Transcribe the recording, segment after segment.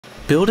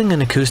Building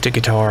an acoustic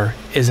guitar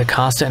is a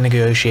constant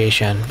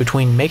negotiation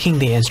between making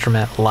the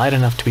instrument light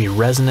enough to be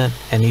resonant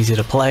and easy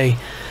to play,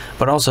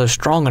 but also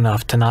strong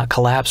enough to not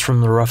collapse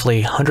from the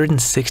roughly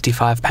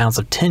 165 pounds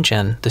of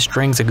tension the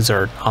strings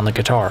exert on the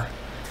guitar.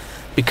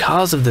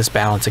 Because of this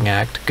balancing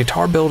act,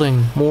 guitar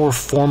building, more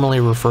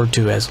formally referred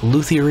to as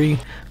luthiery,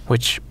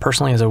 which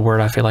personally is a word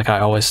I feel like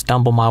I always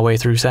stumble my way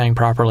through saying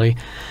properly,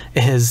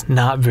 is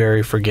not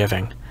very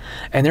forgiving.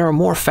 And there are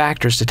more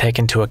factors to take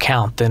into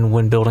account than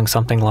when building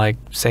something like,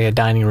 say, a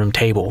dining room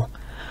table.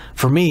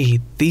 For me,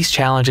 these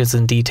challenges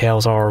and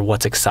details are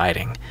what's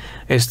exciting.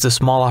 It's the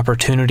small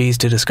opportunities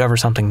to discover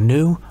something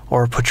new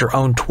or put your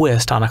own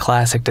twist on a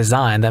classic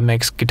design that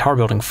makes guitar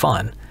building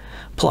fun.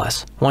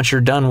 Plus, once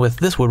you're done with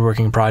this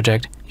woodworking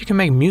project, you can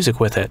make music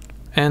with it,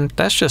 and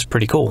that's just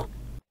pretty cool.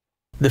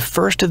 The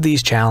first of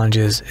these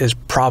challenges is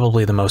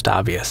probably the most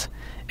obvious.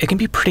 It can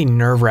be pretty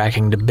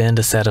nerve-wracking to bend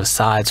a set of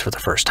sides for the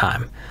first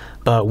time,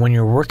 but when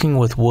you're working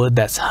with wood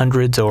that's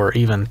hundreds or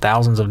even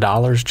thousands of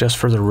dollars just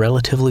for the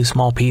relatively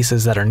small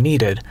pieces that are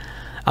needed,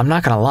 I'm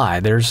not gonna lie,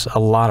 there's a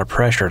lot of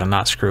pressure to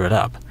not screw it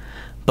up.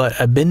 But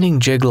a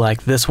bending jig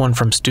like this one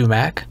from Stu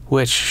Mac,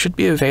 which should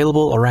be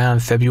available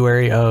around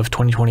February of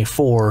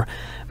 2024,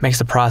 makes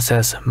the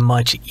process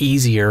much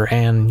easier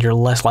and you're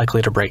less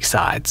likely to break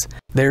sides.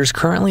 There's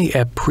currently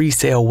a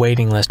pre-sale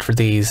waiting list for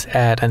these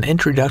at an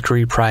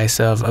introductory price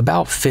of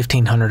about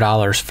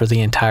 $1,500 for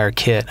the entire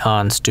kit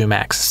on Stu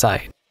Mac's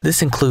site.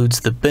 This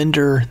includes the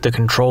bender, the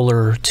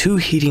controller, 2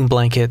 heating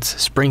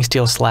blankets, spring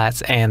steel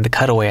slats, and the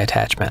cutaway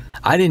attachment.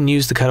 I didn't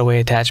use the cutaway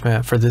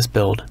attachment for this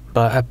build,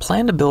 but I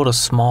plan to build a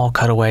small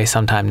cutaway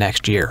sometime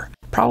next year.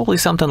 Probably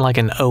something like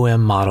an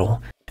OM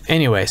model.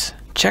 Anyways,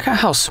 check out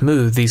how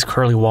smooth these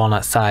curly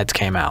walnut sides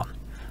came out.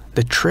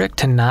 The trick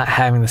to not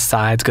having the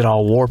sides get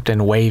all warped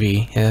and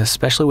wavy,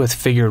 especially with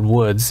figured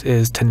woods,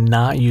 is to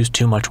not use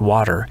too much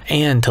water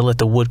and to let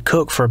the wood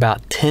cook for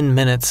about 10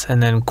 minutes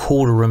and then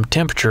cool to room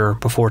temperature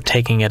before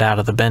taking it out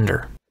of the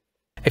bender.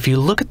 If you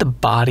look at the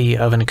body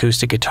of an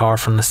acoustic guitar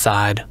from the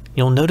side,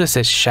 you'll notice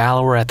it's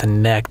shallower at the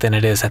neck than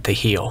it is at the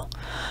heel.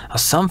 Now,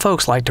 some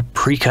folks like to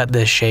pre-cut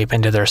this shape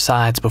into their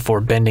sides before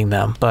bending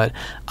them, but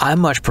I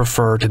much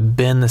prefer to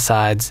bend the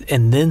sides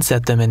and then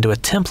set them into a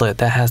template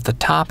that has the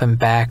top and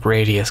back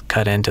radius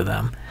cut into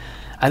them.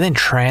 I then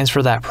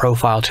transfer that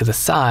profile to the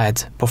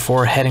sides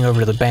before heading over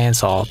to the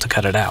bandsaw to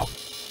cut it out.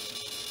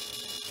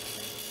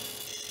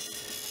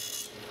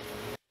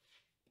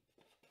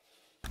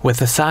 With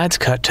the sides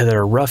cut to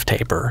their rough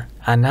taper,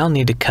 I now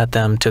need to cut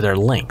them to their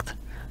length.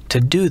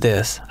 To do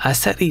this, I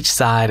set each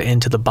side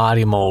into the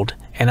body mold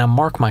and I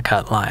mark my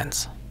cut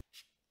lines.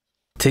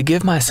 To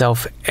give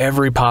myself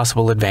every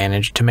possible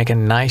advantage to make a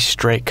nice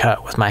straight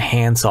cut with my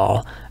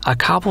handsaw, I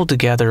cobbled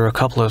together a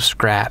couple of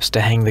scraps to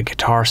hang the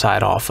guitar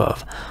side off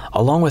of,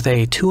 along with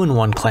a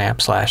 2-in-1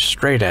 clamp /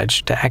 straight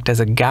edge to act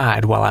as a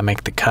guide while I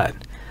make the cut.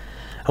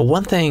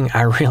 One thing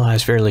I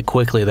realized fairly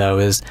quickly though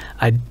is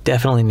I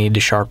definitely need to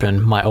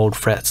sharpen my old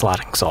fret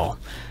slotting saw.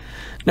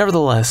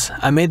 Nevertheless,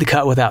 I made the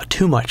cut without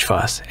too much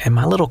fuss, and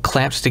my little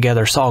clamps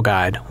together saw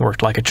guide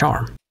worked like a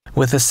charm.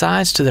 With the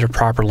sides to their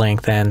proper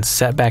length and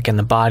set back in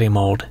the body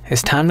mold,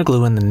 it's time to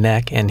glue in the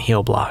neck and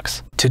heel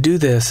blocks. To do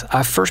this,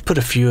 I first put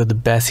a few of the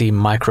Bessie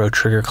micro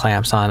trigger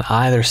clamps on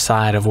either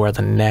side of where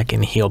the neck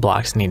and heel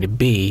blocks need to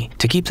be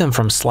to keep them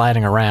from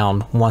sliding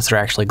around once they're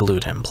actually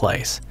glued in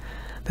place.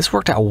 This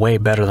worked out way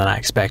better than I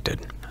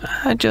expected.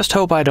 I just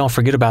hope I don't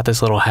forget about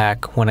this little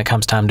hack when it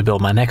comes time to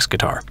build my next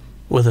guitar.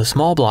 With a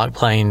small block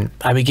plane,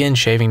 I begin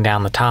shaving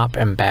down the top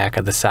and back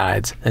of the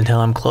sides until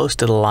I'm close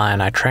to the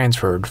line I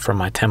transferred from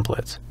my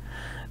templates.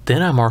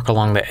 Then I mark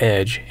along the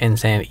edge and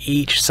sand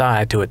each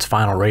side to its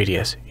final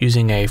radius,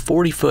 using a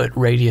 40-foot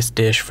radius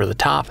dish for the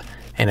top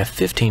and a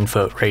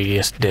 15-foot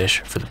radius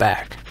dish for the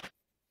back.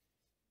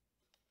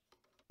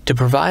 To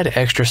provide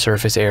extra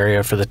surface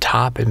area for the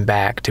top and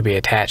back to be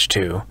attached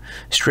to,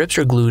 strips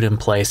are glued in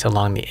place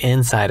along the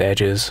inside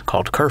edges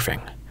called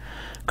kerfing.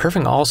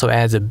 Kerfing also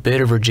adds a bit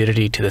of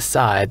rigidity to the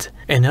sides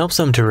and helps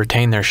them to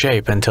retain their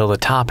shape until the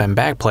top and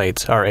back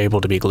plates are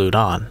able to be glued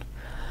on.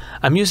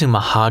 I'm using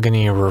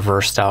mahogany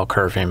reverse style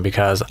kerfing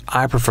because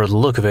I prefer the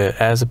look of it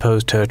as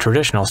opposed to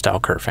traditional style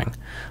kerfing,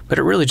 but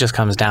it really just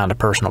comes down to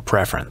personal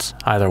preference.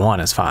 Either one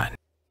is fine.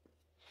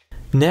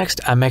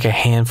 Next, I make a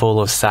handful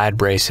of side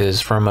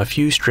braces from a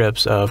few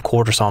strips of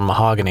quarter-sawn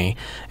mahogany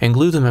and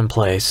glue them in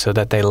place so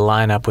that they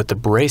line up with the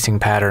bracing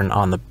pattern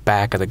on the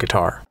back of the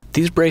guitar.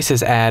 These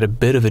braces add a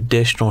bit of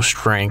additional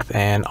strength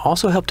and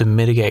also help to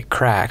mitigate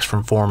cracks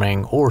from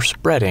forming or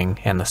spreading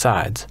in the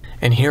sides.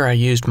 And here I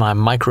used my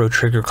micro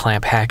trigger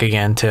clamp hack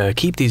again to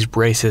keep these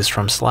braces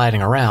from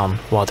sliding around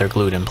while they're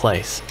glued in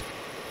place.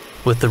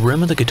 With the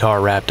rim of the guitar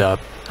wrapped up,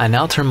 I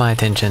now turn my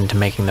attention to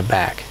making the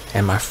back,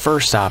 and my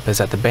first stop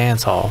is at the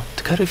bandsaw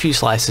to cut a few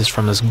slices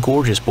from this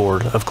gorgeous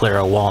board of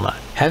Claro walnut.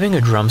 Having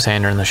a drum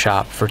sander in the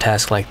shop for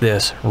tasks like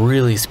this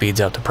really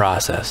speeds up the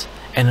process,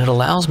 and it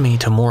allows me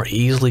to more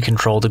easily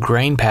control the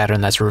grain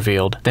pattern that's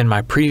revealed than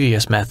my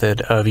previous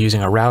method of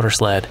using a router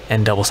sled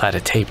and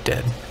double-sided tape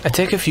did. I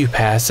take a few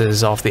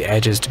passes off the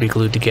edges to be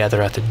glued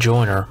together at the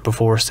joiner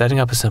before setting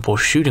up a simple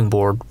shooting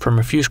board from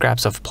a few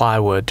scraps of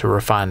plywood to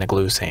refine the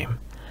glue seam.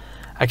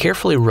 I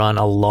carefully run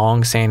a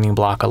long sanding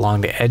block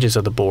along the edges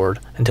of the board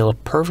until a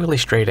perfectly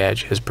straight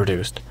edge is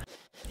produced.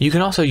 You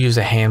can also use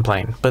a hand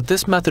plane, but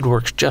this method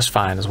works just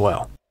fine as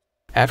well.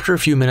 After a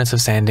few minutes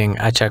of sanding,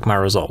 I check my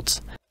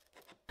results.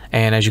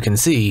 And as you can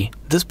see,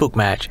 this book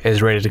match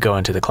is ready to go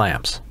into the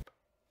clamps.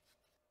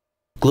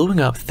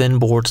 Gluing up thin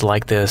boards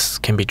like this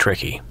can be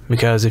tricky,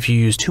 because if you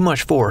use too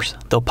much force,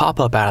 they'll pop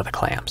up out of the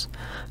clamps.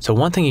 So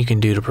one thing you can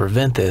do to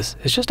prevent this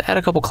is just add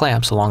a couple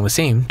clamps along the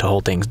seam to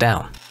hold things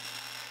down.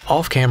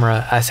 Off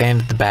camera, I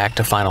sanded the back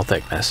to final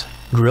thickness,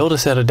 drilled a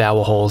set of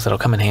dowel holes that'll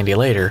come in handy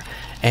later,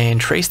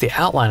 and traced the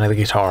outline of the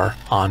guitar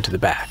onto the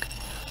back.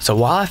 So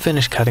while I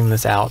finish cutting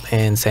this out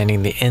and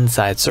sanding the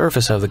inside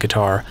surface of the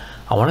guitar,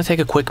 I want to take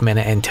a quick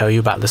minute and tell you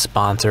about the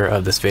sponsor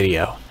of this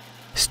video.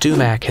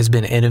 StewMac has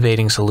been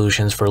innovating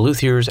solutions for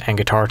luthiers and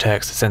guitar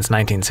techs since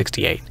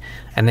 1968,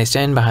 and they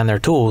stand behind their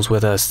tools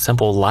with a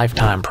simple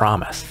lifetime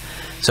promise.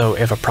 So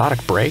if a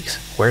product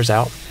breaks, wears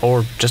out,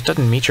 or just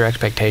doesn't meet your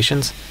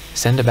expectations,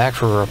 send it back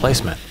for a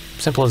replacement.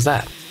 Simple as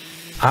that.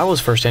 I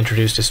was first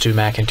introduced to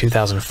StewMac in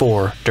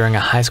 2004 during a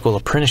high school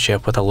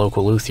apprenticeship with a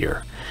local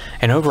luthier.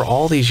 And over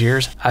all these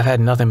years, I've had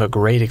nothing but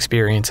great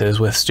experiences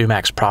with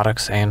StewMac's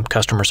products and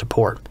customer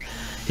support.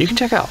 You can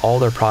check out all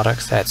their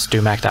products at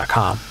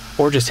stewmac.com,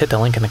 or just hit the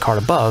link in the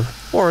card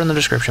above or in the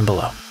description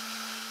below.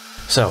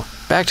 So,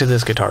 back to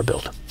this guitar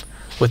build.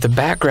 With the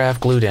back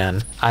graft glued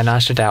in, I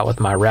notched it out with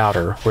my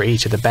router where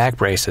each of the back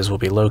braces will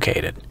be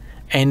located.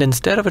 And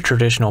instead of a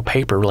traditional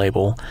paper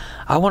label,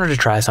 I wanted to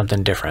try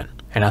something different,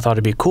 and I thought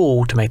it'd be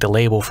cool to make the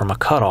label from a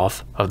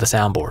cutoff of the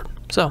soundboard.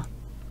 So,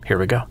 here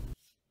we go.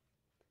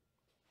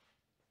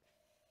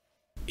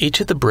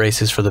 Each of the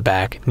braces for the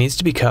back needs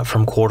to be cut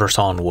from quarter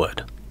sawn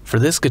wood. For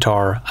this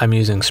guitar, I'm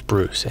using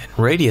spruce and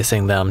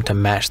radiusing them to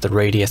match the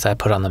radius I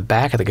put on the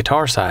back of the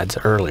guitar sides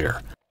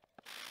earlier.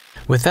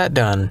 With that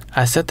done,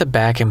 I set the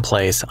back in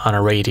place on a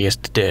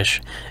radiused dish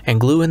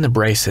and glue in the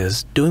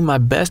braces, doing my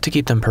best to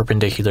keep them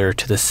perpendicular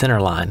to the center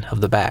line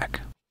of the back.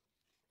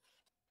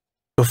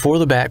 Before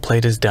the back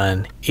plate is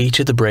done,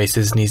 each of the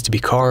braces needs to be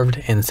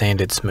carved and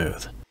sanded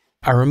smooth.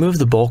 I remove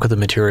the bulk of the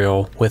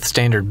material with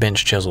standard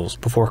bench chisels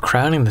before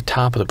crowning the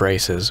top of the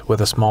braces with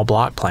a small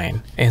block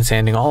plane and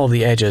sanding all of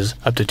the edges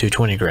up to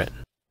 220 grit.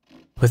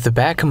 With the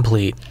back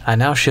complete, I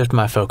now shift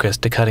my focus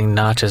to cutting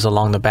notches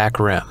along the back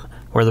rim,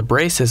 where the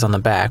braces on the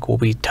back will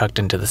be tucked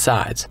into the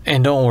sides.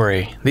 And don't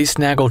worry, these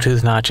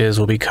snaggletooth notches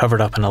will be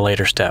covered up in a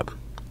later step.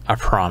 I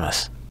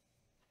promise.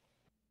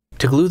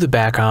 To glue the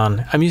back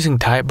on, I'm using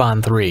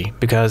Titebond 3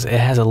 because it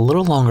has a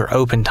little longer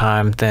open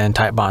time than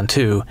Titebond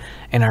 2,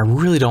 and I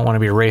really don't want to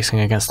be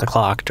racing against the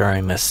clock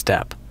during this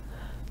step.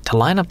 To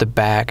line up the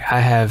back,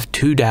 I have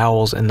two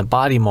dowels in the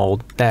body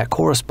mold that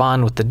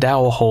correspond with the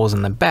dowel holes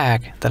in the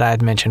back that I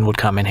had mentioned would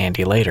come in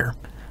handy later.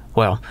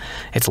 Well,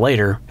 it's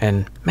later,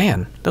 and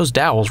man, those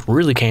dowels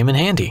really came in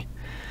handy.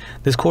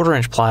 This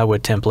 1/4-inch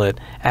plywood template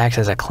acts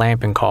as a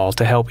clamping caul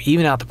to help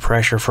even out the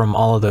pressure from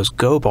all of those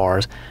go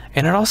bars,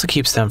 and it also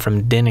keeps them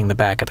from denting the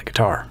back of the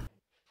guitar.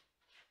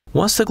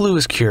 Once the glue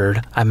is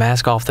cured, I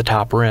mask off the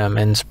top rim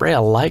and spray a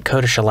light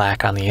coat of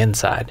shellac on the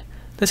inside.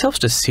 This helps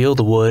to seal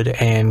the wood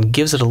and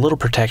gives it a little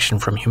protection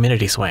from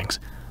humidity swings,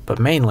 but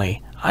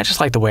mainly, I just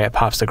like the way it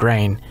pops the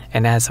grain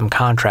and adds some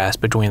contrast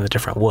between the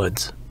different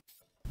woods.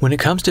 When it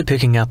comes to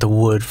picking out the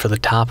wood for the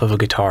top of a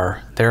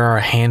guitar, there are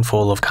a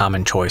handful of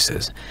common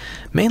choices.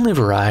 Mainly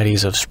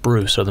varieties of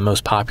spruce are the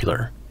most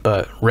popular,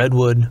 but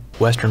redwood,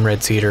 western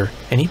red cedar,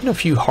 and even a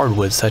few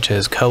hardwoods such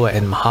as koa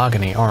and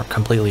mahogany aren't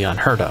completely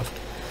unheard of.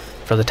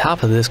 For the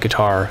top of this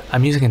guitar,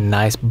 I'm using a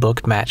nice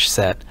book match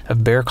set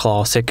of bear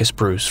claw Sitka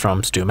spruce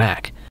from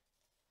StewMac.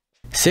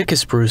 Sitka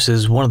spruce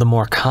is one of the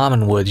more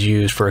common woods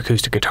used for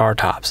acoustic guitar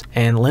tops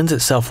and lends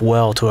itself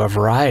well to a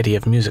variety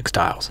of music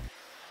styles.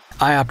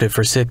 I opted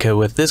for Sitka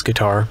with this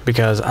guitar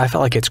because I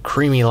felt like its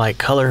creamy light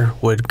color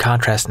would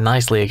contrast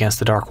nicely against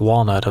the dark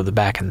walnut of the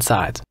back and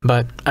sides,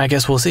 but I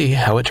guess we'll see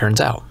how it turns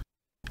out.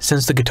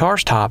 Since the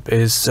guitar's top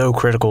is so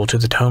critical to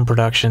the tone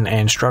production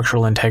and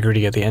structural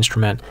integrity of the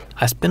instrument,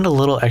 I spend a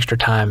little extra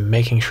time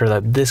making sure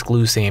that this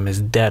glue seam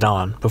is dead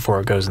on before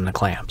it goes in the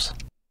clamps.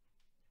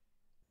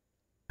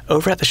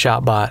 Over at the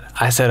ShopBot,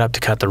 I set up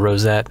to cut the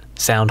rosette,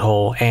 sound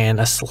hole, and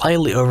a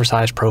slightly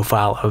oversized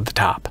profile of the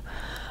top.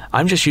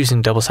 I'm just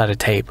using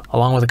double-sided tape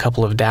along with a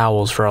couple of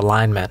dowels for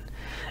alignment.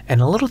 And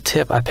a little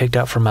tip I picked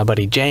up from my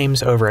buddy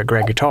James over at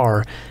Greg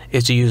Guitar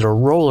is to use a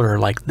roller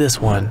like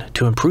this one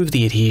to improve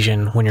the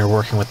adhesion when you're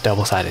working with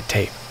double-sided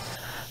tape.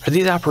 For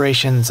these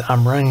operations,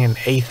 I'm running an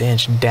 1/8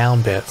 inch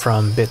down bit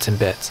from Bits and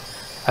Bits.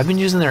 I've been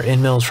using their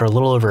end mills for a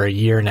little over a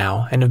year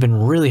now and have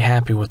been really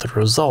happy with the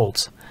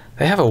results.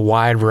 They have a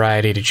wide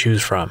variety to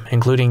choose from,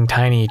 including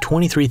tiny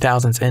 23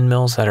 thousandths end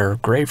mills that are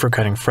great for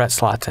cutting fret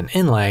slots and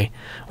inlay,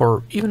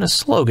 or even a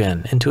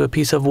slogan into a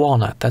piece of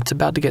walnut that's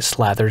about to get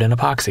slathered in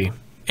epoxy.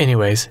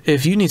 Anyways,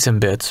 if you need some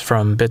bits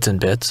from Bits and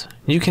Bits,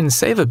 you can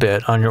save a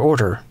bit on your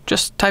order.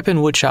 Just type in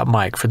Woodshop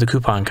Mike for the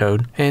coupon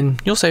code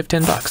and you'll save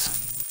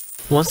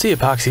 $10. Once the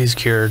epoxy is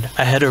cured,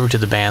 I head over to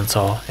the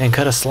bandsaw and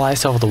cut a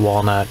slice off the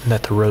walnut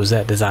that the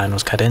rosette design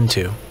was cut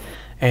into.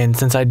 And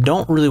since I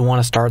don't really want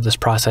to start this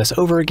process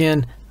over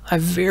again, I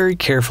very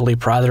carefully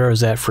pry the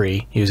rosette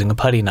free using a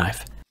putty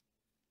knife.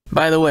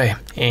 By the way,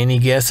 any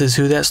guesses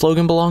who that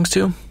slogan belongs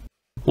to?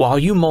 While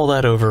you mull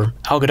that over,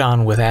 I'll get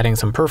on with adding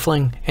some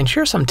purfling and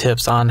share some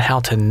tips on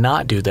how to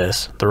not do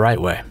this the right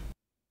way.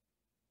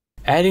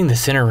 Adding the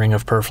center ring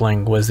of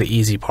purfling was the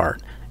easy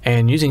part,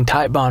 and using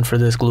Titebond for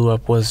this glue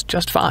up was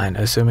just fine,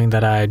 assuming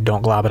that I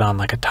don't glob it on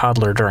like a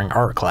toddler during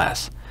art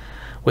class.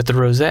 With the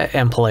rosette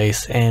in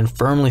place and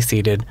firmly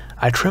seated,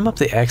 I trim up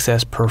the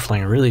excess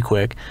purfling really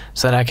quick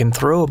so that I can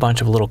throw a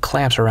bunch of little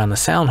clamps around the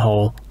sound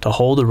hole to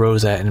hold the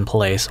rosette in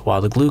place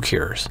while the glue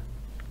cures.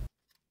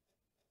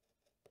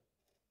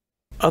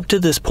 Up to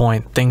this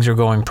point, things are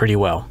going pretty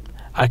well.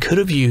 I could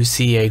have used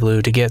CA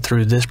glue to get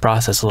through this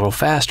process a little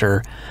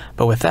faster,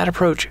 but with that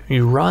approach,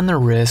 you run the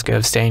risk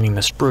of staining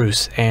the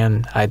spruce,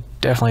 and I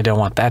definitely don't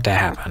want that to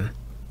happen.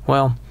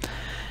 Well,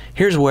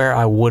 here's where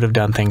I would have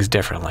done things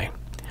differently.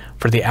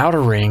 For the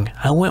outer ring,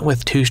 I went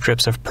with 2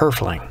 strips of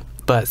purfling,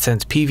 but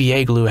since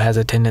PVA glue has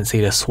a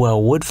tendency to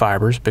swell wood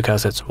fibers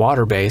because it's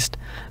water-based,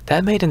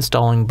 that made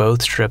installing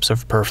both strips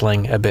of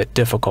purfling a bit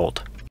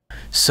difficult.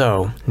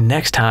 So,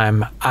 next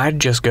time, I'd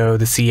just go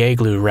the CA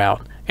glue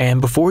route,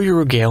 and before you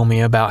regale me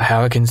about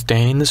how it can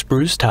stain the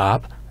spruce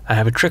top, I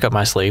have a trick up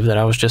my sleeve that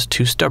I was just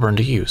too stubborn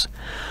to use.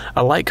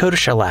 A light coat of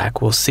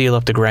shellac will seal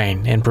up the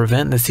grain and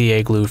prevent the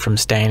CA glue from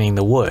staining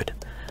the wood.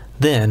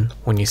 Then,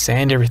 when you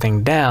sand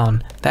everything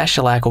down, that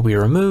shellac will be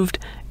removed,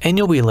 and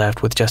you'll be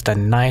left with just a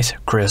nice,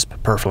 crisp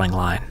purfling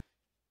line.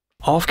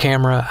 Off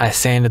camera, I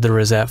sanded the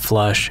rosette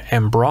flush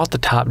and brought the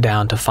top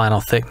down to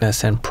final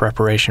thickness in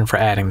preparation for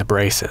adding the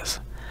braces.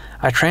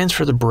 I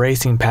transfer the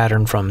bracing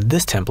pattern from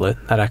this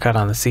template that I cut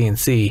on the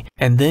CNC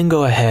and then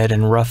go ahead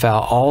and rough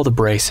out all the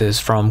braces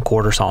from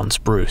quarter sawn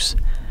spruce.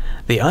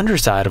 The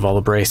underside of all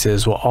the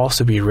braces will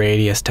also be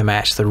radius to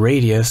match the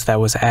radius that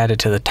was added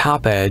to the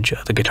top edge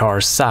of the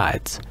guitar's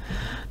sides.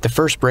 The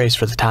first brace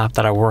for the top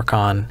that I work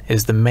on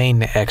is the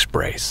main X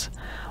brace.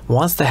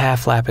 Once the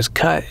half flap is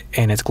cut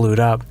and it's glued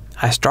up,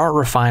 I start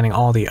refining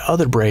all the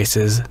other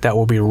braces that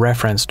will be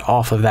referenced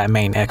off of that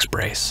main X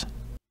brace.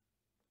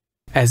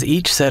 As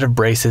each set of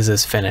braces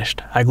is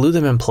finished, I glue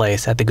them in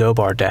place at the go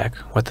bar deck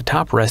with the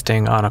top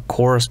resting on a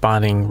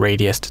corresponding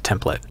radius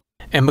template.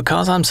 And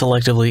because I'm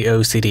selectively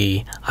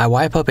OCD, I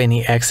wipe up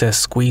any excess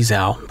squeeze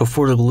out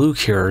before the glue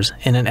cures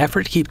in an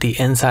effort to keep the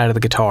inside of the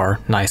guitar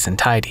nice and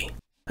tidy.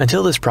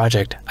 Until this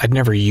project, I'd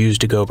never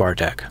used a go bar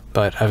deck,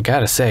 but I've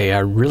got to say I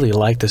really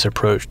like this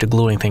approach to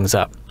gluing things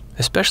up,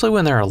 especially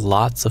when there are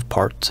lots of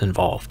parts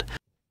involved.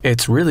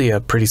 It's really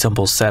a pretty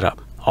simple setup.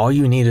 All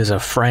you need is a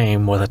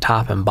frame with a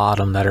top and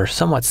bottom that are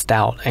somewhat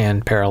stout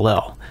and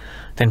parallel.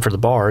 Then for the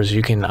bars,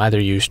 you can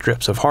either use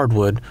strips of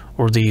hardwood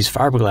or these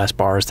fiberglass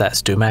bars that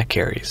Stu Mac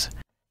carries.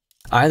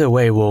 Either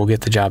way will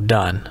get the job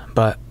done,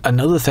 but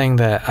another thing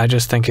that I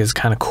just think is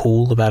kind of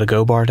cool about a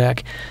go bar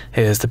deck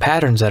is the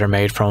patterns that are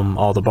made from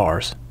all the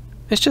bars.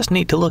 It's just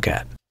neat to look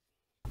at.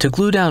 To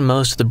glue down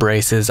most of the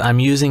braces, I'm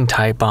using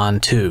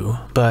Titebond 2,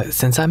 but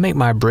since I make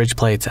my bridge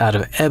plates out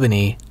of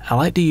ebony, I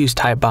like to use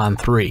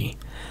Titebond 3.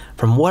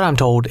 From what I'm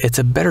told, it's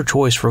a better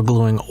choice for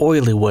gluing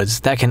oily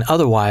woods that can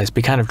otherwise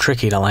be kind of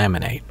tricky to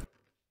laminate.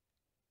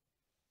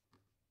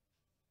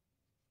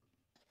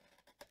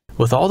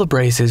 With all the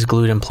braces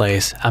glued in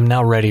place, I'm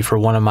now ready for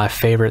one of my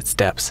favorite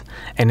steps,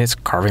 and it's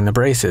carving the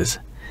braces.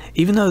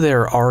 Even though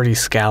they're already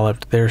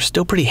scalloped, they're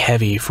still pretty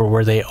heavy for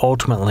where they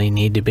ultimately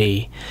need to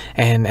be,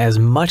 and as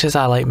much as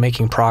I like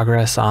making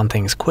progress on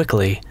things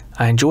quickly,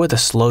 I enjoy the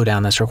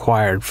slowdown that's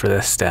required for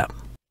this step.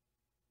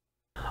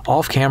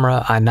 Off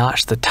camera, I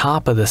notched the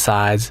top of the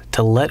sides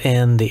to let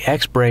in the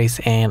X brace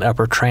and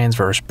upper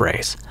transverse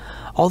brace.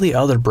 All the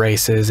other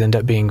braces end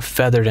up being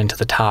feathered into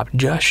the top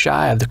just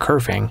shy of the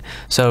kerfing,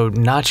 so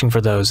notching for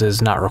those is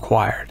not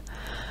required.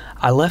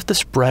 I left the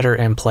spreader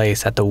in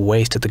place at the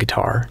waist of the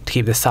guitar to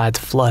keep the sides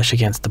flush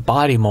against the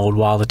body mold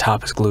while the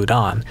top is glued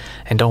on,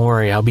 and don't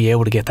worry, I'll be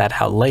able to get that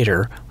out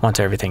later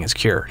once everything is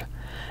cured.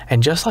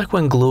 And just like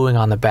when gluing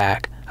on the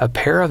back, a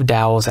pair of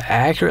dowels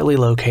accurately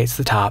locates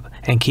the top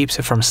and keeps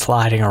it from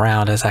sliding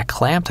around as I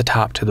clamp the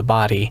top to the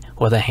body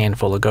with a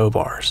handful of go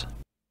bars.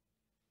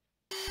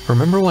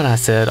 Remember when I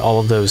said all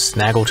of those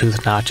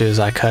snaggletooth notches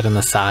I cut in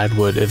the side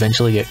would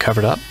eventually get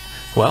covered up?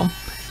 Well,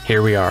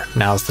 here we are,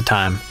 now's the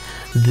time.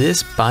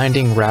 This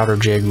binding router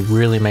jig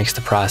really makes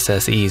the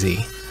process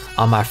easy.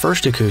 On my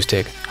first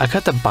acoustic, I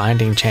cut the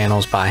binding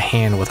channels by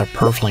hand with a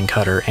purfling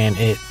cutter and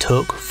it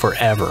took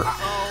forever.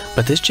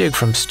 But this jig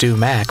from Stu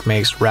Mac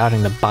makes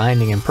routing the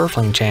binding and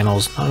purfling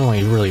channels not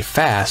only really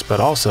fast,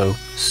 but also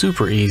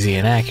super easy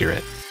and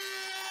accurate.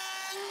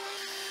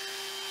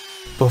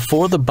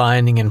 Before the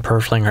binding and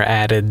purfling are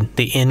added,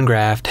 the end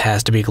graft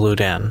has to be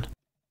glued in.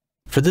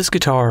 For this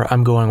guitar,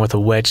 I'm going with a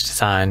wedge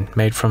design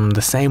made from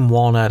the same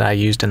walnut I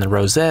used in the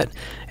rosette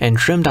and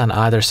trimmed on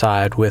either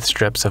side with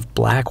strips of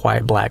black,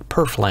 white, black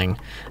purfling,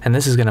 and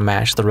this is going to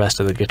match the rest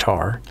of the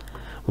guitar.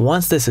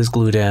 Once this is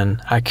glued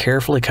in, I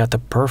carefully cut the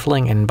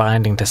purfling and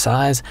binding to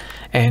size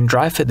and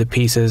dry fit the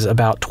pieces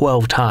about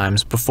 12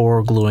 times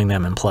before gluing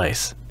them in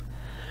place.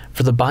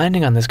 For the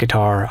binding on this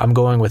guitar, I'm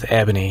going with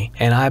ebony,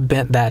 and I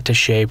bent that to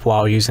shape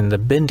while using the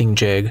bending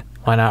jig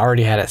when I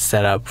already had it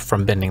set up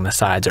from bending the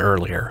sides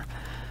earlier.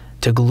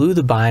 To glue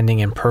the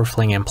binding and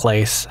purfling in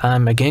place,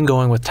 I'm again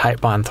going with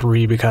Titebond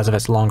 3 because of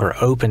its longer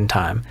open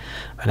time.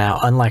 But now,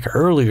 unlike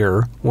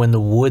earlier, when the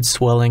wood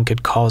swelling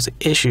could cause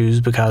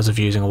issues because of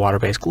using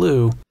water-based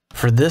glue,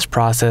 for this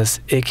process,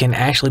 it can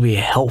actually be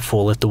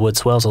helpful if the wood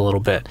swells a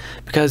little bit,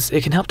 because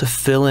it can help to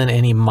fill in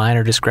any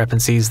minor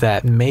discrepancies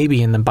that may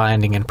be in the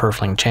binding and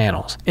purfling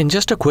channels. And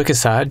just a quick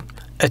aside,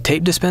 a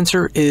tape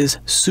dispenser is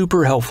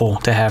super helpful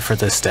to have for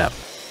this step.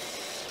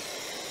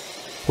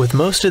 With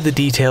most of the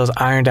details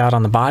ironed out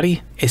on the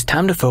body, it's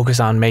time to focus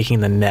on making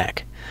the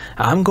neck.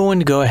 I'm going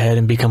to go ahead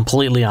and be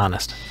completely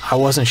honest. I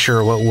wasn't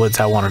sure what woods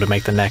I wanted to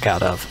make the neck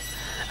out of.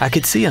 I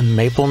could see a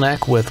maple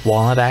neck with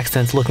walnut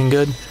accents looking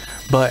good,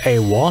 but a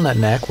walnut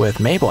neck with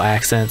maple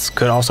accents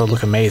could also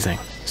look amazing.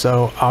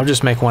 So I'll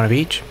just make one of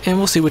each, and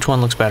we'll see which one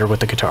looks better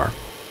with the guitar.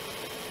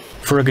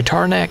 For a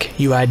guitar neck,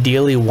 you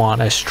ideally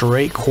want a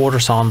straight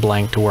quarter sawn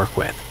blank to work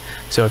with.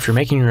 So if you're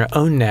making your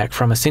own neck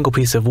from a single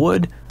piece of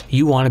wood,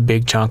 you want a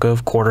big chunk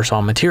of quarter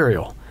sawn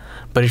material.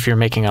 But if you're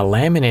making a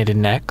laminated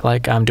neck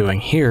like I'm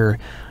doing here,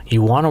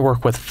 you want to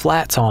work with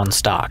flat sawn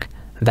stock.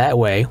 That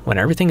way, when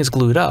everything is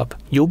glued up,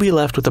 you'll be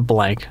left with a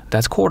blank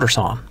that's quarter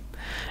sawn.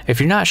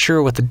 If you're not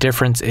sure what the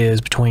difference is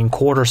between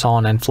quarter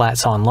sawn and flat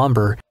sawn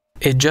lumber,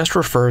 it just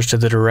refers to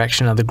the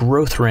direction of the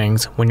growth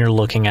rings when you're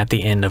looking at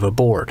the end of a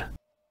board.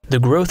 The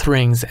growth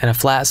rings in a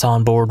flat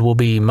sawn board will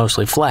be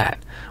mostly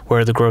flat,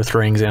 where the growth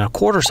rings in a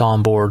quarter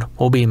sawn board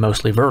will be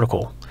mostly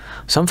vertical.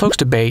 Some folks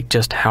debate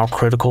just how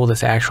critical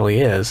this actually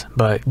is,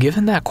 but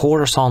given that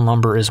quarter sawn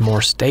lumber is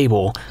more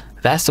stable,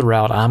 that's the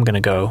route I'm going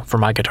to go for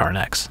my guitar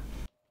necks.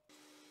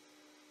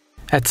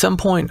 At some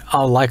point,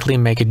 I'll likely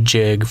make a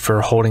jig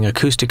for holding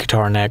acoustic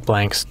guitar neck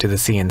blanks to the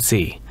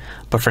CNC,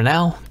 but for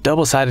now,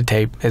 double-sided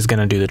tape is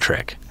going to do the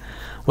trick.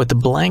 With the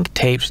blank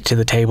taped to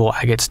the table,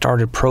 I get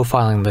started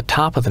profiling the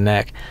top of the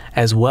neck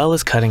as well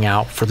as cutting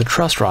out for the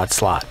truss rod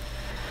slot.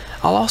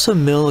 I'll also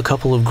mill a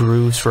couple of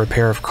grooves for a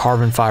pair of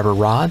carbon fiber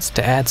rods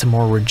to add some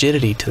more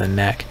rigidity to the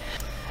neck,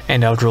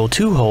 and I'll drill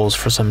 2 holes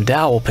for some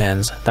dowel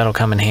pins that'll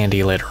come in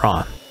handy later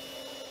on.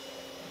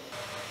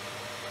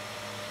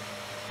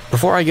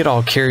 Before I get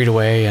all carried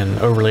away and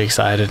overly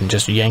excited and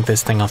just yank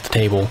this thing off the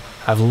table,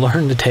 I've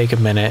learned to take a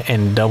minute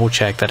and double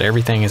check that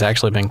everything has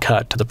actually been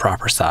cut to the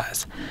proper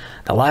size.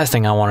 The last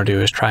thing I want to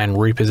do is try and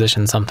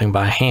reposition something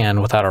by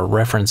hand without a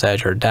reference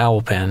edge or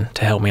dowel pin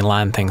to help me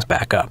line things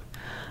back up.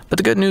 But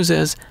the good news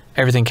is,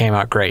 everything came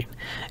out great,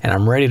 and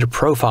I'm ready to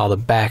profile the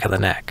back of the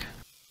neck.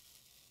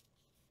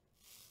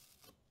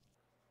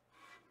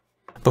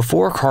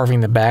 Before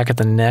carving the back of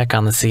the neck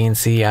on the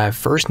CNC, I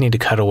first need to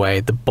cut away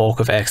the bulk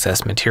of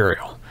excess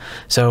material.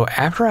 So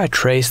after I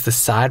trace the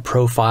side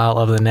profile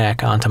of the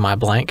neck onto my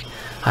blank,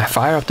 I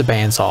fire up the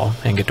bandsaw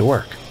and get to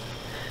work.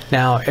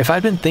 Now, if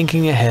I'd been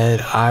thinking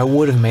ahead, I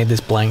would have made this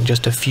blank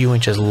just a few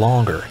inches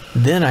longer.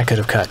 Then I could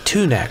have cut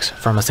 2 necks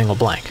from a single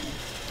blank.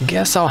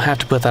 Guess I'll have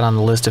to put that on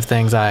the list of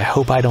things I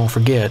hope I don't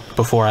forget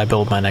before I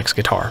build my next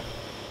guitar.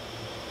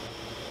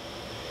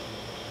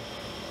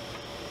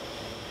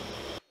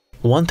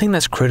 One thing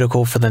that's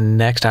critical for the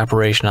next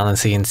operation on the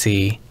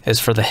CNC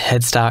is for the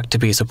headstock to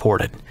be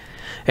supported.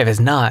 If it's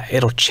not,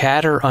 it'll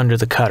chatter under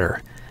the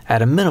cutter.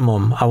 At a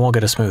minimum, I won't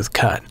get a smooth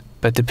cut,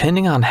 but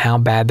depending on how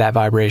bad that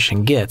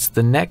vibration gets,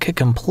 the neck could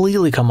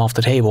completely come off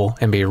the table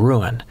and be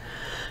ruined.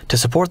 To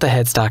support the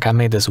headstock, I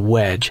made this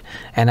wedge,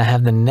 and I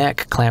have the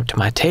neck clamped to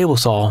my table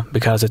saw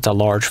because it's a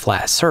large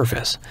flat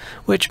surface,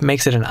 which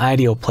makes it an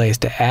ideal place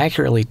to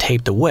accurately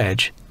tape the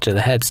wedge to the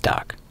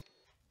headstock.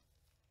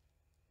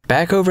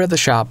 Back over at the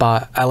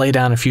ShopBot, I lay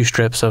down a few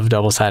strips of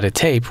double-sided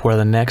tape where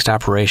the next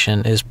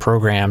operation is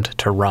programmed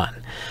to run,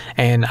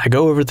 and I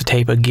go over the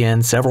tape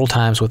again several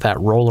times with that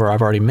roller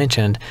I've already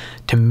mentioned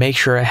to make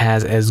sure it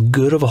has as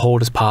good of a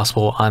hold as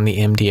possible on the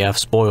MDF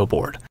spoil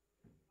board.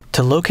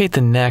 To locate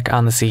the neck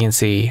on the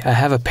CNC, I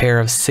have a pair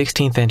of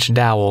 16th inch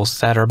dowels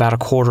that are about a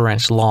 1/4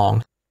 inch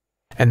long,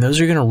 and those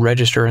are going to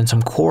register in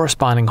some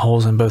corresponding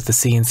holes in both the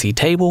CNC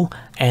table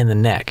and the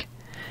neck.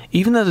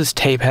 Even though this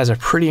tape has a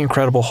pretty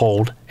incredible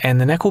hold, and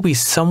the neck will be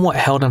somewhat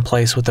held in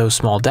place with those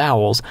small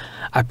dowels,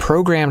 I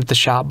programmed the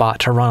ShopBot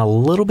to run a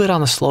little bit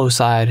on the slow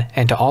side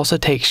and to also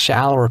take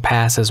shallower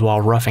passes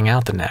while roughing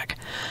out the neck.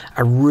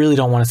 I really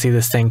don't want to see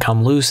this thing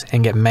come loose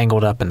and get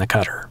mangled up in the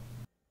cutter.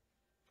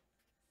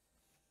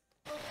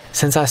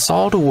 Since I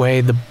sawed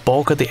away the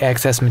bulk of the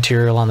excess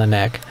material on the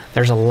neck,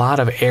 there's a lot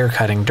of air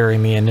cutting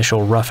during the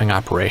initial roughing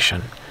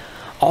operation.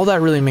 All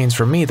that really means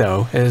for me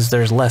though is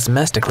there's less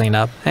mess to clean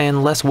up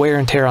and less wear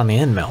and tear on the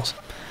end mills.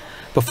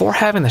 Before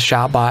having the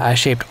ShopBot, I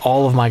shaped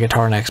all of my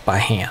guitar necks by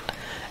hand,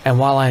 and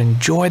while I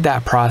enjoyed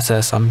that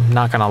process, I'm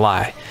not gonna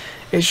lie,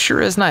 it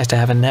sure is nice to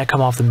have a neck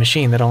come off the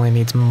machine that only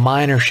needs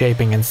minor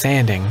shaping and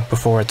sanding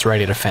before it's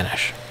ready to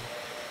finish.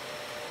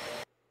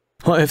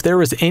 Well, if there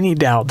was any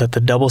doubt that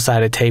the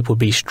double-sided tape would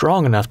be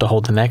strong enough to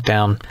hold the neck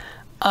down,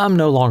 I'm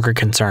no longer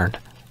concerned.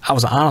 I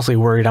was honestly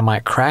worried I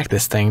might crack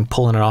this thing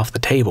pulling it off the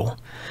table.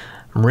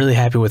 I'm really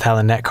happy with how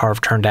the neck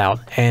carve turned out,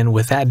 and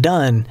with that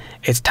done,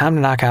 it's time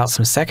to knock out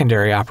some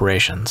secondary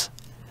operations.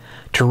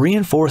 To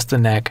reinforce the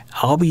neck,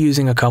 I'll be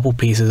using a couple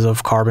pieces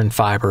of carbon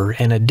fiber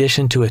in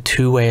addition to a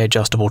two-way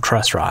adjustable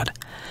truss rod.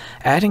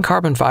 Adding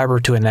carbon fiber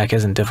to a neck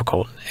isn't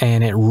difficult,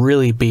 and it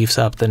really beefs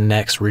up the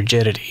neck's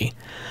rigidity.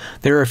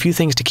 There are a few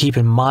things to keep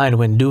in mind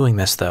when doing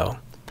this though.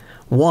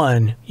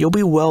 One, you'll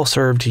be well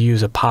served to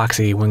use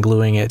epoxy when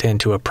gluing it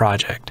into a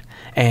project.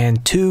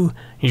 And two,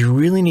 you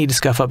really need to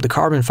scuff up the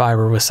carbon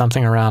fiber with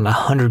something around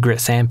 100 grit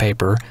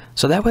sandpaper,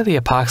 so that way the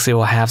epoxy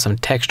will have some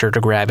texture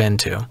to grab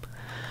into.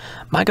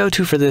 My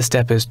go-to for this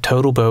step is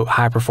Total Boat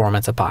High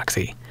Performance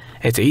Epoxy.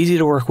 It's easy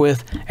to work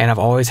with, and I've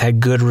always had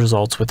good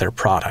results with their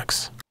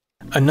products.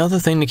 Another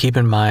thing to keep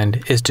in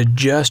mind is to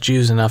just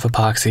use enough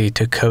epoxy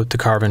to coat the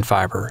carbon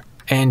fiber.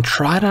 And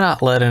try to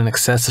not let an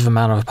excessive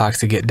amount of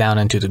epoxy get down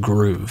into the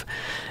groove.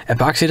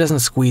 Epoxy doesn't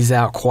squeeze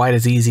out quite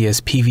as easy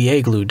as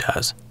PVA glue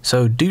does,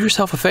 so do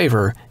yourself a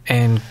favor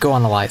and go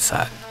on the light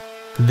side.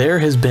 There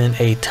has been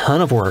a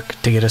ton of work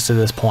to get us to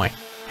this point,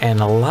 and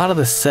a lot of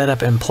the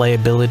setup and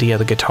playability of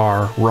the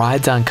guitar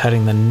rides on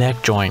cutting the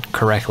neck joint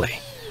correctly.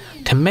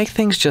 To make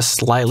things just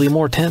slightly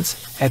more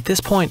tense, at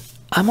this point,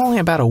 I'm only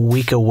about a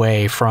week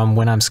away from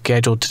when I'm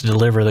scheduled to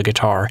deliver the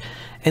guitar,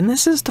 and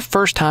this is the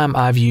first time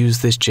I've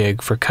used this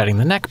jig for cutting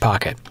the neck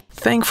pocket.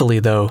 Thankfully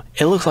though,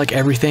 it looks like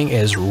everything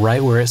is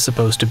right where it's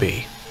supposed to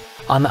be.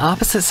 On the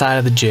opposite side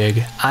of the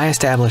jig, I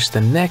established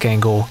the neck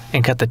angle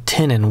and cut the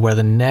tenon where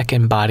the neck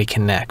and body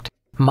connect.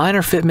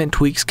 Minor fitment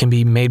tweaks can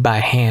be made by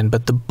hand,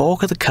 but the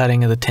bulk of the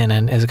cutting of the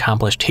tenon is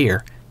accomplished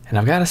here, and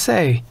I've got to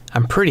say,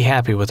 I'm pretty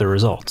happy with the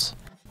results.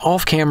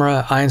 Off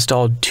camera, I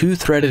installed 2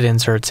 threaded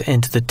inserts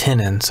into the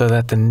tenon so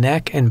that the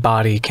neck and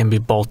body can be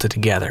bolted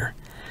together.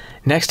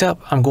 Next up,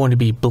 I'm going to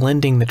be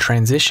blending the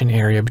transition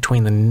area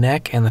between the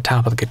neck and the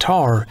top of the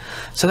guitar,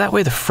 so that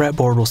way the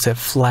fretboard will sit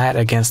flat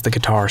against the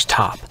guitar's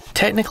top.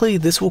 Technically,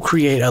 this will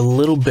create a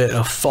little bit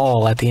of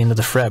fall at the end of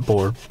the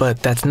fretboard,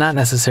 but that's not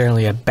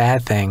necessarily a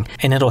bad thing,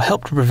 and it'll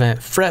help to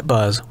prevent fret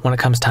buzz when it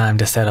comes time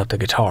to set up the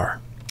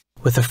guitar.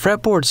 With the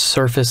fretboard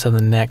surface of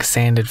the neck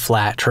sanded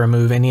flat to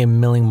remove any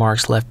milling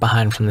marks left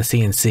behind from the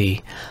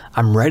CNC,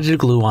 I'm ready to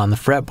glue on the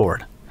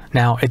fretboard.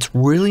 Now, it's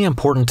really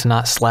important to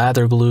not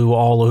slather glue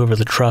all over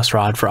the truss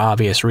rod for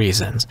obvious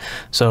reasons,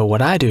 so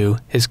what I do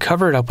is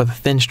cover it up with a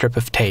thin strip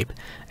of tape,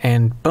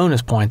 and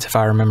bonus points if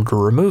I remember to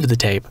remove the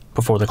tape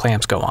before the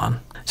clamps go on.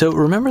 So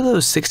remember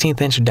those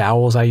 16th inch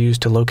dowels I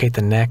used to locate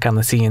the neck on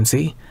the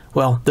CNC?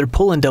 Well, they're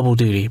pulling double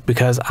duty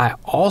because I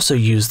also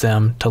use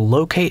them to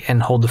locate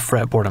and hold the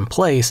fretboard in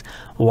place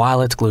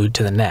while it's glued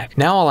to the neck.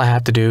 Now all I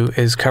have to do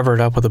is cover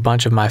it up with a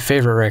bunch of my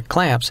favorite red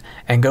clamps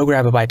and go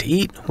grab a bite to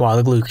eat while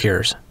the glue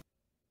cures.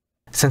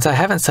 Since I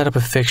haven't set up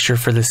a fixture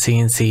for the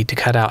CNC to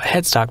cut out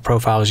headstock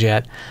profiles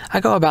yet, I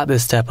go about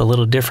this step a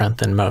little different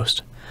than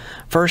most.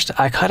 First,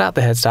 I cut out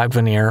the headstock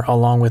veneer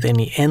along with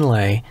any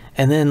inlay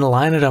and then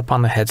line it up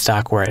on the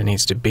headstock where it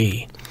needs to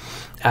be.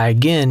 I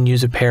again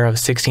use a pair of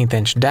 16th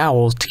inch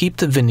dowels to keep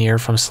the veneer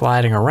from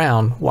sliding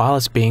around while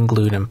it's being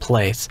glued in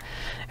place,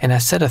 and I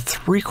set a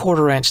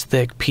 3/4 inch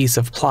thick piece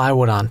of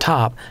plywood on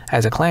top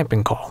as a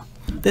clamping caul.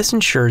 This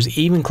ensures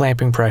even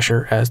clamping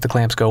pressure as the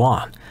clamps go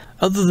on.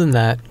 Other than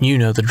that, you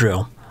know the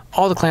drill.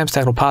 All the clamps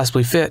that will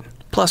possibly fit,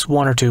 plus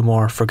 1 or 2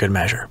 more for good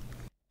measure.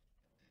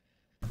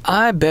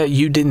 I bet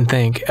you didn't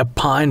think a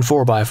pine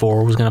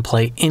 4x4 was going to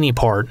play any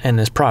part in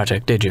this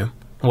project, did you?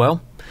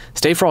 Well,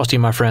 stay frosty,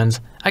 my friends.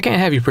 I can't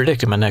have you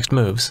predicting my next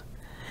moves.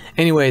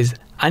 Anyways,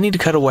 I need to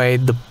cut away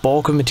the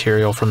bulk of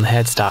material from the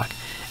headstock,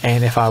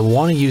 and if I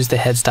want to use the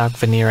headstock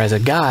veneer as a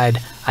guide,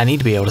 I need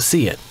to be able to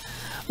see it.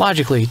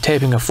 Logically,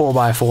 taping a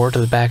 4x4 to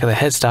the back of the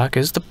headstock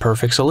is the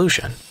perfect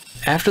solution.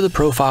 After the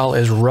profile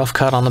is rough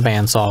cut on the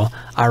bandsaw,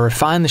 I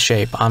refine the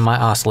shape on my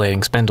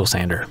oscillating spindle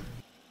sander.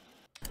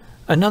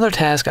 Another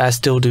task I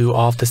still do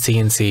off the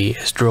CNC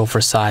is drill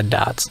for side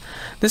dots.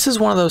 This is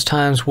one of those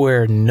times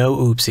where no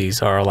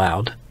oopsies are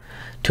allowed.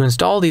 To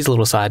install these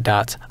little side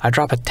dots, I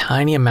drop a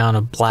tiny amount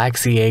of black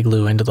CA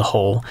glue into the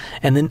hole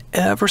and then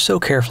ever so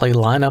carefully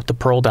line up the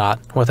pearl dot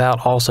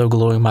without also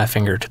gluing my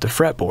finger to the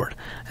fretboard,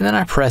 and then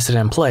I press it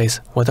in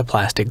place with a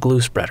plastic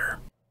glue spreader.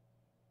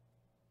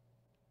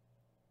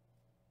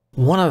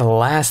 One of the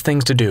last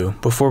things to do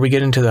before we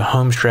get into the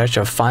home stretch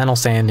of final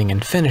sanding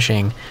and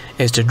finishing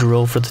is to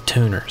drill for the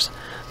tuners.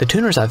 The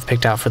tuners I've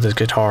picked out for this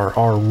guitar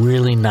are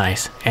really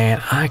nice,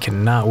 and I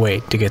cannot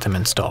wait to get them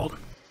installed.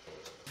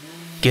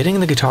 Getting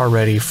the guitar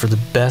ready for the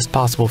best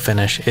possible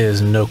finish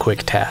is no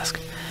quick task.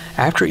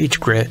 After each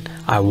grit,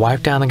 I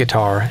wipe down the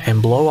guitar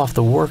and blow off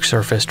the work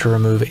surface to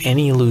remove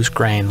any loose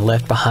grain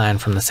left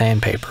behind from the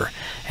sandpaper,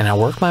 and I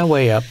work my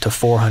way up to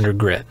 400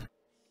 grit.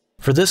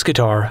 For this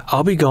guitar,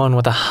 I'll be going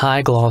with a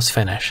high gloss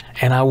finish,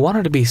 and I want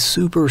it to be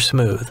super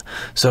smooth.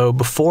 So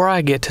before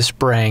I get to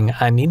spraying,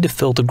 I need to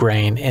fill the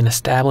grain and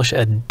establish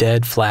a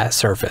dead flat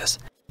surface.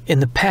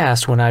 In the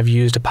past, when I've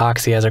used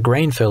epoxy as a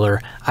grain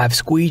filler, I've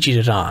squeegeed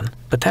it on,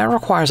 but that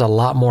requires a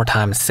lot more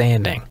time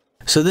sanding.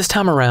 So this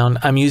time around,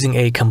 I'm using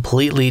a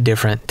completely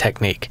different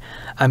technique.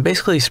 I'm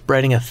basically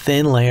spreading a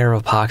thin layer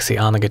of epoxy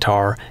on the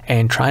guitar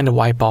and trying to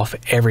wipe off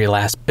every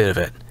last bit of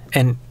it.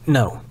 And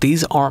no,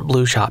 these aren't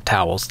blue shop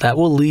towels. That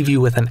will leave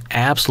you with an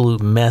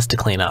absolute mess to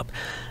clean up.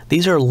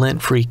 These are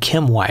lint-free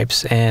Chem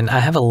wipes, and I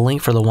have a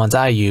link for the ones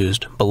I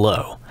used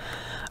below.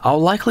 I'll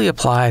likely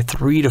apply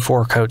 3 to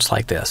 4 coats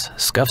like this,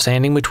 scuff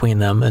sanding between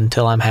them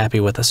until I'm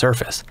happy with the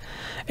surface.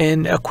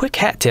 And a quick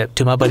hat tip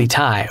to my buddy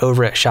Ty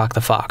over at Shock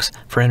the Fox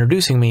for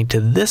introducing me to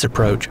this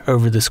approach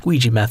over the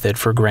squeegee method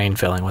for grain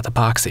filling with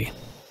epoxy.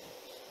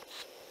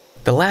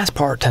 The last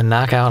part to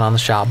knock out on the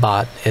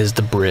ShopBot is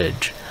the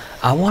bridge.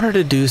 I wanted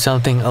to do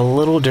something a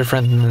little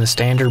different than the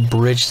standard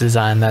bridge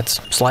design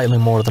that's slightly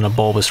more than a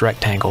bulbous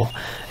rectangle,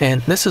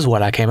 and this is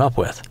what I came up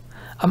with.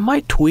 I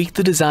might tweak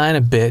the design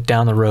a bit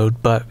down the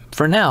road, but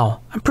for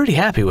now, I'm pretty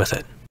happy with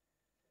it.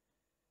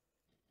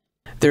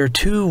 There are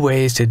 2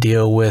 ways to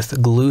deal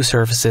with glue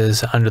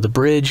surfaces under the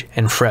bridge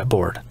and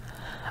fretboard.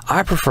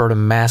 I prefer to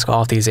mask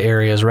off these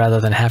areas rather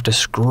than have to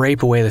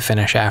scrape away the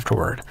finish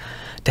afterward.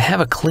 To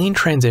have a clean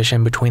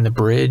transition between the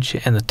bridge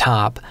and the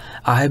top,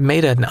 I have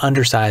made an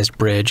undersized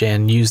bridge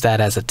and used that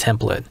as a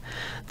template.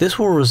 This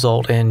will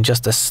result in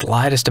just the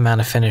slightest amount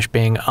of finish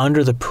being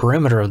under the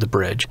perimeter of the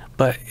bridge,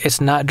 but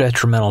it's not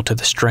detrimental to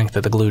the strength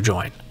of the glue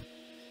joint.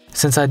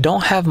 Since I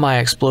don't have my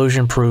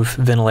explosion-proof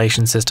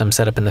ventilation system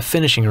set up in the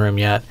finishing room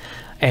yet,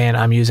 and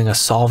I'm using a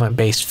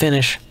solvent-based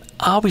finish,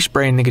 I'll be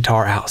spraying the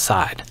guitar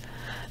outside.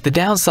 The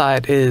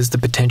downside is the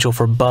potential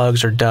for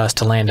bugs or dust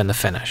to land in the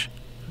finish.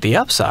 The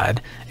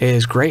upside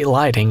is great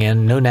lighting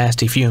and no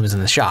nasty fumes in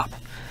the shop.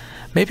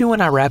 Maybe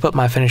when I wrap up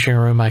my finishing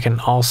room, I can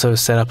also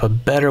set up a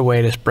better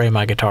way to spray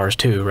my guitars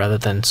too, rather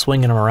than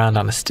swinging them around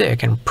on a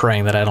stick and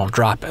praying that I don't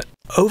drop it.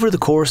 Over the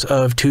course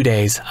of 2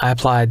 days, I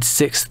applied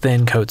 6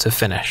 thin coats of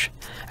finish.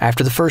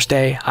 After the first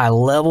day, I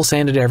level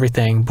sanded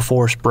everything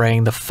before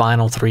spraying the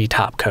final 3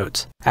 top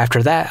coats.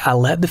 After that, I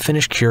let the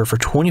finish cure for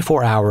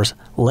 24 hours,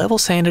 level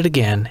sanded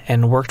again,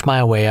 and worked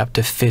my way up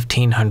to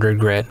 1500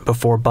 grit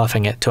before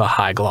buffing it to a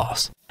high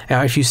gloss.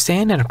 Now, if you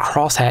sand in a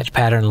crosshatch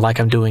pattern like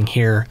I'm doing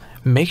here,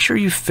 make sure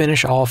you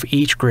finish off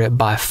each grit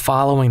by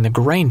following the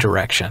grain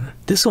direction.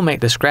 This will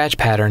make the scratch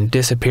pattern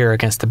disappear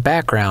against the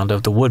background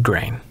of the wood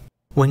grain.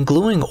 When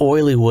gluing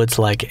oily woods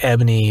like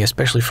ebony,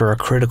 especially for a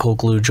critical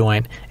glue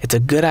joint, it's a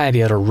good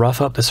idea to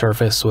rough up the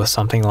surface with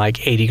something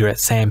like 80 grit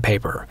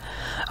sandpaper.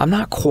 I'm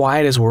not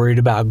quite as worried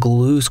about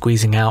glue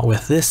squeezing out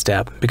with this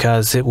step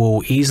because it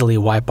will easily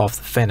wipe off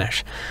the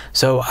finish,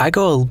 so I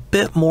go a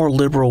bit more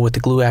liberal with the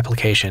glue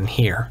application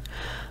here.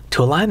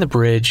 To align the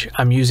bridge,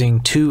 I'm using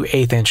 2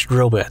 1/8"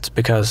 drill bits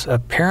because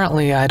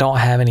apparently I don't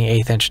have any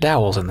 1/8"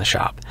 dowels in the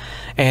shop.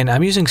 And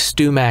I'm using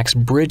StewMax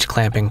bridge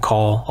clamping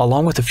caul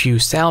along with a few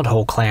sound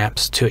hole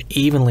clamps to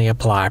evenly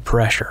apply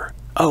pressure.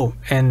 Oh,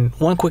 and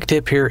one quick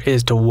tip here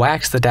is to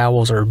wax the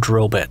dowels or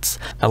drill bits.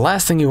 The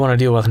last thing you want to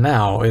deal with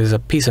now is a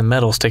piece of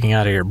metal sticking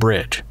out of your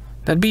bridge.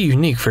 That'd be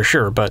unique for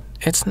sure, but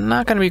it's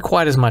not going to be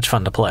quite as much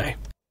fun to play.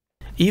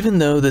 Even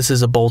though this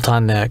is a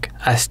bolt-on neck,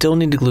 I still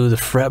need to glue the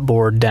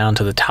fretboard down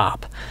to the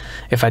top.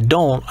 If I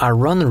don't, I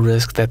run the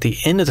risk that the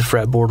end of the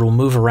fretboard will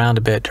move around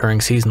a bit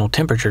during seasonal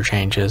temperature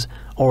changes,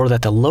 or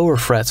that the lower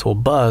frets will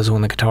buzz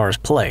when the guitar is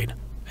played,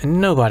 and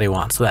nobody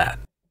wants that.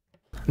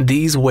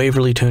 These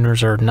Waverly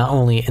tuners are not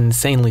only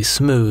insanely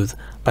smooth,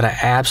 but I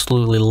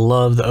absolutely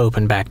love the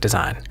open back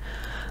design.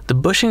 The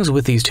bushings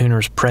with these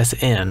tuners press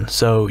in,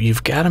 so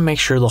you've got to make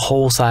sure the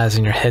hole size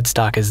in your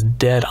headstock is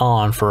dead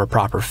on for a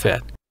proper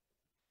fit.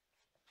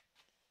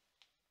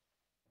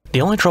 The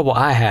only trouble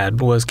I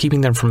had was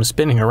keeping them from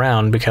spinning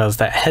around because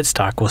that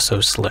headstock was so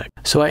slick.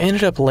 So I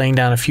ended up laying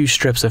down a few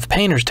strips of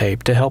painter's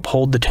tape to help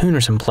hold the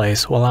tuners in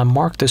place while I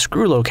marked the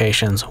screw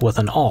locations with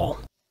an awl.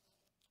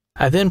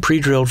 I then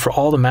pre-drilled for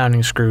all the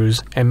mounting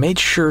screws and made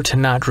sure to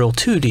not drill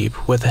too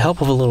deep with the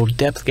help of a little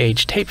depth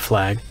gauge tape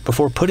flag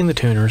before putting the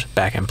tuners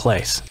back in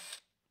place.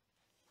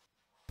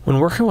 When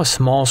working with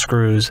small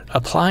screws,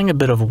 applying a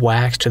bit of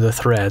wax to the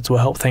threads will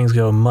help things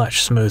go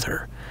much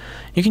smoother.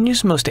 You can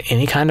use most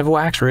any kind of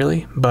wax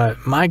really,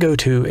 but my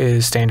go-to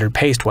is standard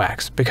paste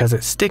wax because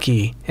it's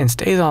sticky and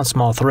stays on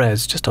small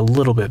threads just a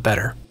little bit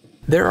better.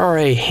 There are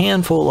a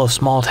handful of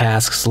small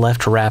tasks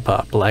left to wrap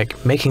up,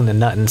 like making the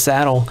nut and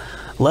saddle,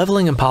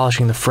 leveling and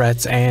polishing the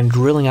frets, and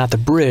drilling out the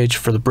bridge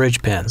for the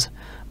bridge pins.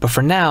 But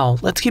for now,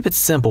 let's keep it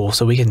simple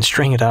so we can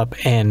string it up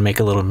and make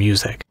a little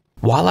music.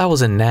 While I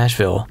was in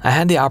Nashville, I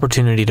had the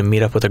opportunity to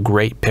meet up with a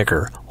great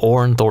picker,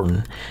 Oran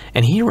Thorton,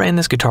 and he ran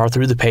this guitar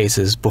through the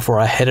paces before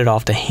I headed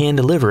off to hand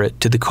deliver it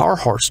to the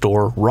Carhartt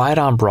store right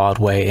on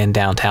Broadway in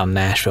downtown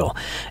Nashville.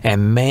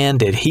 And man,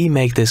 did he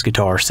make this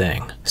guitar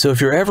sing. So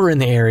if you're ever in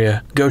the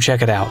area, go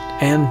check it out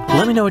and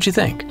let me know what you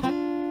think.